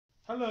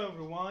Hello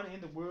everyone in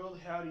the world,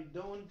 how are you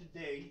doing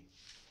today?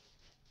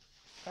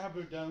 I hope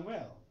you're doing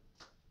well.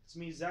 It's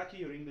me Zaki,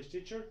 your English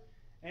teacher,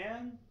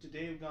 and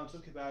today we're going to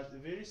talk about a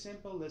very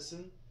simple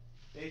lesson.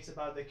 It's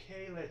about the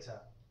K letter,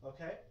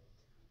 okay?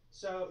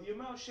 So your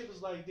mouth shape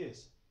is like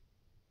this.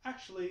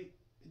 Actually,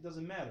 it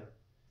doesn't matter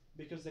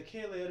because the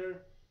K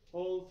letter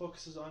all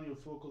focuses on your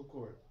vocal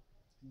cord.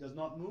 It does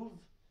not move,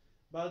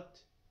 but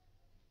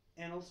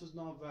and also does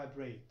not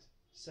vibrate.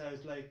 So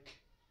it's like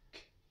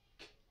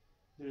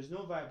there is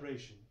no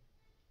vibration.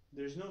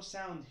 There's no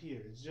sound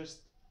here. It's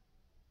just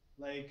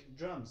like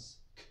drums.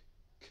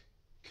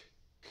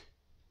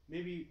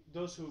 Maybe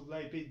those who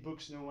like read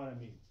books know what I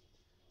mean.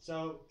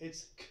 So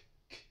it's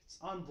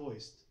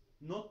unvoiced,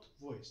 not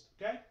voiced.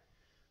 Okay.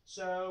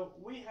 So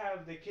we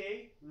have the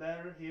K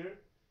letter here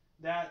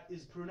that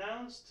is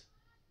pronounced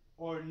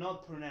or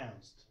not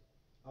pronounced.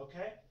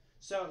 Okay.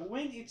 So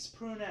when it's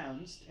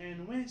pronounced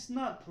and when it's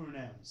not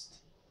pronounced,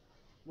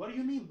 what do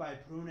you mean by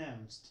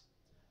pronounced?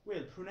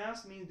 Well,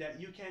 pronounced means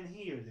that you can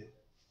hear it.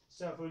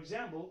 So for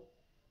example,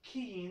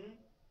 keen,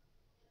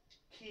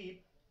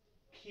 keep,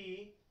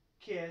 key,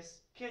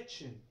 kiss,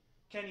 kitchen.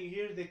 Can you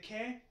hear the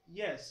K?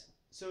 Yes,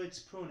 so it's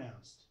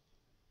pronounced.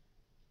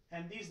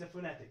 And these are the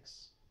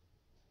phonetics.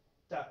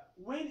 That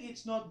when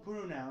it's not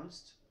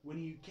pronounced, when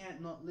you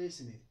can't not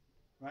listen it,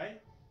 right?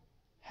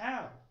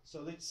 How? So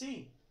let's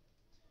see.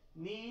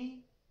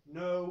 Knee,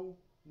 no,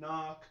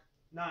 knock,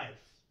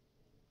 knife.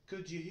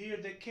 Could you hear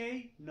the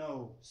K?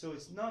 No, so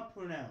it's not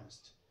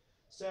pronounced.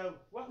 So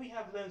what we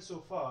have learned so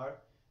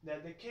far,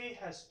 that the K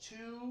has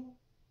two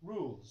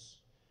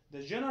rules.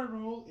 The general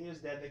rule is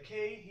that the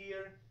K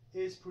here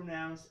is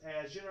pronounced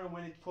as general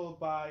when it's followed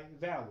by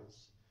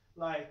vowels,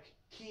 like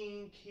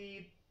keen,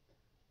 keep,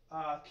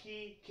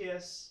 key,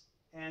 kiss,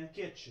 and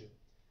kitchen.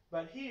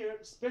 But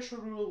here, special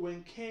rule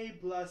when K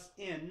plus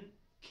N,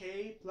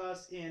 K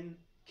plus N,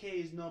 K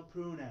is not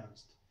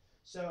pronounced.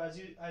 So as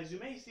you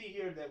may see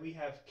here that we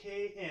have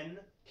KN,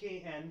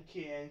 KN,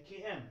 KN,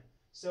 KM.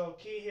 So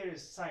K here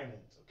is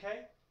silent,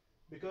 okay?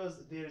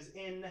 Because there's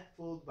N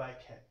followed by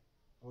K,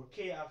 or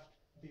K after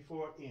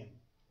before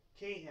N.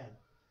 KN.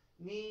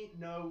 Knee,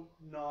 no,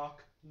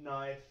 knock,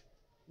 knife,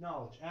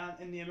 knowledge. And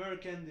in the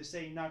American they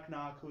say knock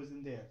knock, who's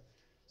in there.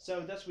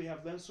 So that's what we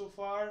have learned so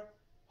far.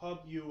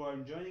 Hope you are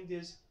enjoying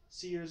this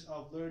series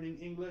of learning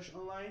English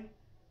online.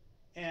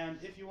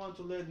 And if you want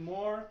to learn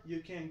more,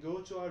 you can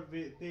go to our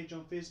page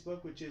on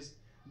Facebook, which is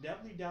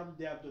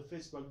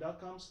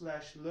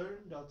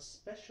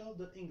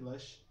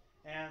www.facebook.com/learn.special.english,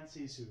 and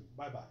see you soon.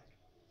 Bye bye.